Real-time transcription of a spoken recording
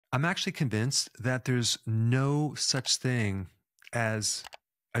I'm actually convinced that there's no such thing as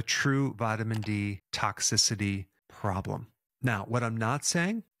a true vitamin D toxicity problem. Now, what I'm not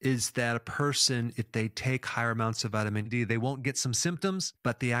saying is that a person, if they take higher amounts of vitamin D, they won't get some symptoms,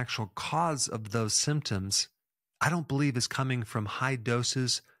 but the actual cause of those symptoms, I don't believe is coming from high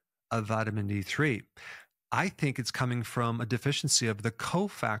doses of vitamin D3. I think it's coming from a deficiency of the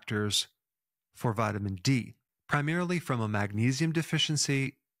cofactors for vitamin D, primarily from a magnesium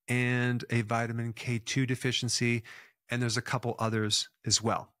deficiency and a vitamin K2 deficiency, and there's a couple others as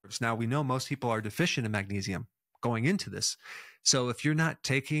well. Now, we know most people are deficient in magnesium going into this. So if you're not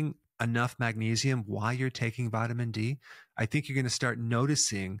taking enough magnesium while you're taking vitamin D, I think you're going to start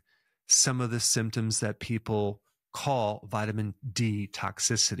noticing some of the symptoms that people call vitamin D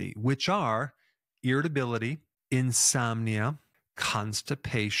toxicity, which are irritability, insomnia,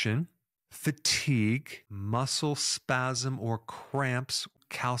 constipation, fatigue, muscle spasm or cramps,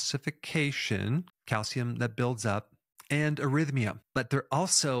 calcification, calcium that builds up, and arrhythmia. But there are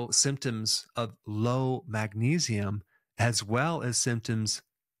also symptoms of low magnesium as well as symptoms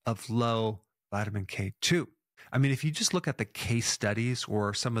of low vitamin K2. I mean, if you just look at the case studies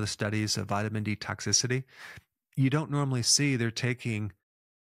or some of the studies of vitamin D toxicity, you don't normally see they're taking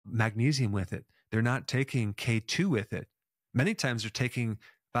magnesium with it. They're not taking K2 with it. Many times they're taking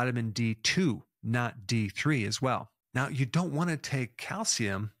vitamin D2, not D3 as well. Now, you don't want to take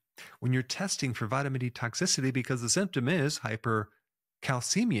calcium when you're testing for vitamin D toxicity because the symptom is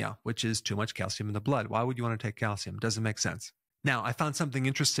hypercalcemia, which is too much calcium in the blood. Why would you want to take calcium? Doesn't make sense. Now, I found something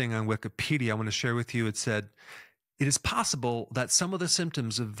interesting on Wikipedia I want to share with you. It said, it is possible that some of the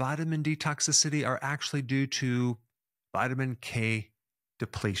symptoms of vitamin D toxicity are actually due to vitamin K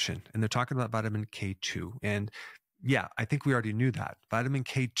depletion. And they're talking about vitamin K2. And yeah, I think we already knew that. Vitamin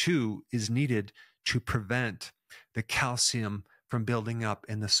K2 is needed to prevent the calcium from building up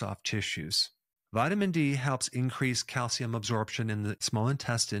in the soft tissues. Vitamin D helps increase calcium absorption in the small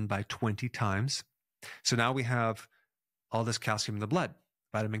intestine by 20 times. So now we have all this calcium in the blood.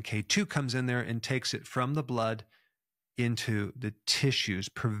 Vitamin K2 comes in there and takes it from the blood into the tissues,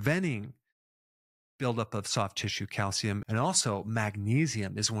 preventing buildup of soft tissue calcium. And also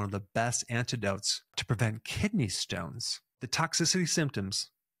magnesium is one of the best antidotes to prevent kidney stones. The toxicity symptoms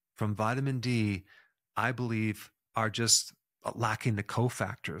from vitamin D, I believe, are just lacking the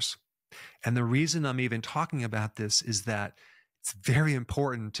cofactors. And the reason I'm even talking about this is that it's very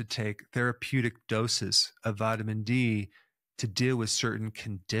important to take therapeutic doses of vitamin D to deal with certain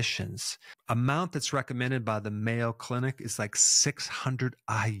conditions. Amount that's recommended by the Mayo Clinic is like 600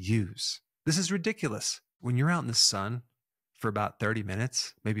 IUs. This is ridiculous. When you're out in the sun for about 30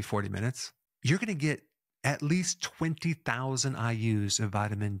 minutes, maybe 40 minutes, you're going to get at least 20,000 IUs of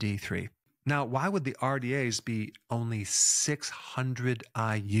vitamin D3. Now, why would the RDAs be only 600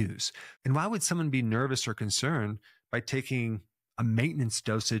 IUs? And why would someone be nervous or concerned by taking a maintenance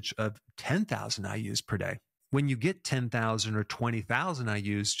dosage of 10,000 IUs per day when you get 10,000 or 20,000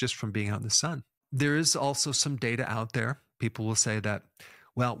 IUs just from being out in the sun? There is also some data out there. People will say that,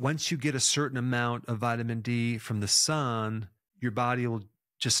 well, once you get a certain amount of vitamin D from the sun, your body will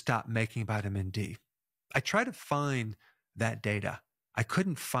just stop making vitamin D. I try to find that data. I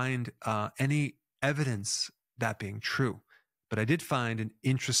couldn't find any evidence that being true, but I did find an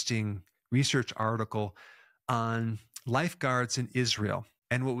interesting research article on lifeguards in Israel.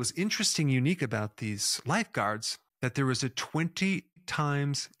 And what was interesting, unique about these lifeguards, that there was a 20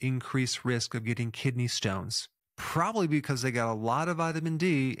 times increased risk of getting kidney stones, probably because they got a lot of vitamin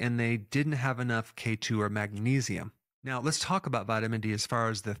D and they didn't have enough K2 or magnesium. Now, let's talk about vitamin D as far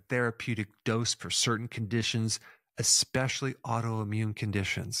as the therapeutic dose for certain conditions, especially autoimmune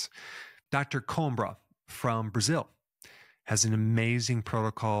conditions. Dr. Coimbra from Brazil has an amazing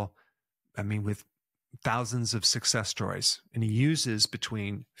protocol, with thousands of success stories. And he uses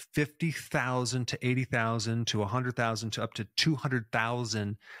between 50,000 to 80,000 to 100,000 to up to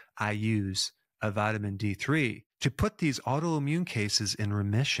 200,000 IUs of vitamin D3 to put these autoimmune cases in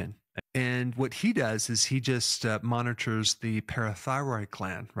remission. And what he does is he just monitors the parathyroid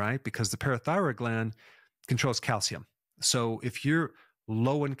gland, right? Because the parathyroid gland controls calcium. So if you're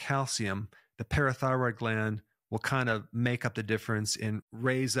low in calcium, the parathyroid gland will kind of make up the difference and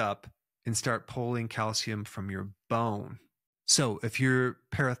raise up and start pulling calcium from your bone. So if your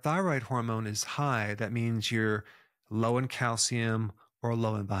parathyroid hormone is high, that means you're low in calcium or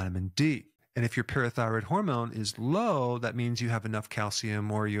low in vitamin D. And if your parathyroid hormone is low, that means you have enough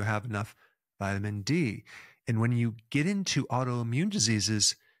calcium or you have enough vitamin D. And when you get into autoimmune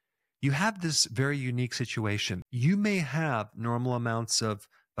diseases, you have this very unique situation. You may have normal amounts of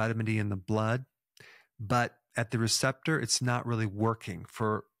vitamin D in the blood, but at the receptor, it's not really working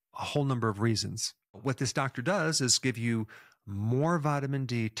for a whole number of reasons. What this doctor does is give you more vitamin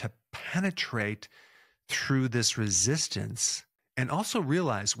D to penetrate through this resistance. And also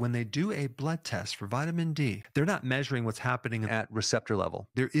realize when they do a blood test for vitamin D, they're not measuring what's happening at receptor level.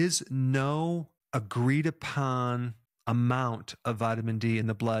 There is no agreed upon amount of vitamin D in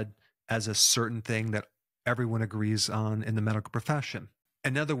the blood as a certain thing that everyone agrees on in the medical profession.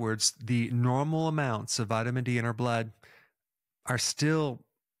 In other words, the normal amounts of vitamin D in our blood are still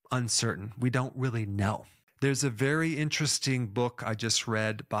uncertain. We don't really know. There's a very interesting book I just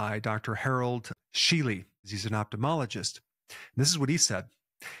read by Dr. Harold Sheely. He's an ophthalmologist. This is what he said.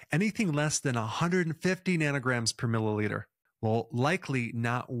 Anything less than 150 nanograms per milliliter will likely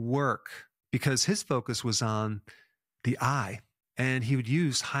not work, because his focus was on the eye, and he would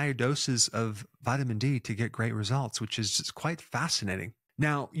use higher doses of vitamin D to get great results, which is just quite fascinating.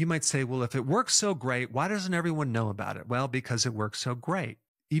 Now, you might say, well, if it works so great, why doesn't everyone know about it? Well, because it works so great.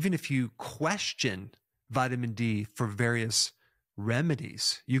 Even if you question vitamin D for various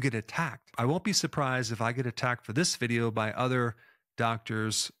remedies, you get attacked. I won't be surprised if I get attacked for this video by other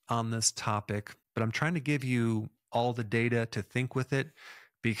doctors on this topic, but I'm trying to give you all the data to think with it,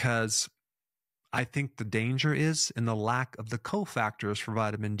 because I think the danger is in the lack of the cofactors for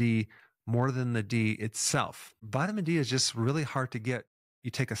vitamin D more than the D itself. Vitamin D is just really hard to get.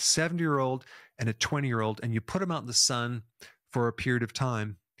 You take a 70-year-old and a 20-year-old and you put them out in the sun for a period of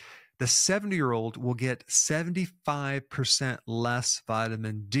time. The 70-year-old will get 75% less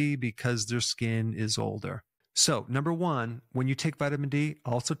vitamin D because their skin is older. So, number one, when you take vitamin D,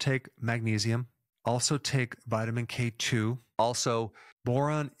 also take magnesium, also take vitamin K2. Also,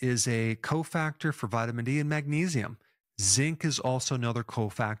 boron is a cofactor for vitamin D and magnesium. Zinc is also another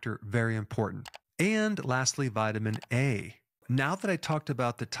cofactor, very important. And lastly, vitamin A. Now that I talked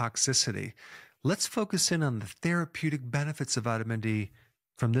about the toxicity, let's focus in on the therapeutic benefits of vitamin D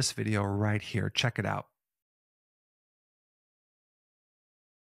from this video right here. Check it out.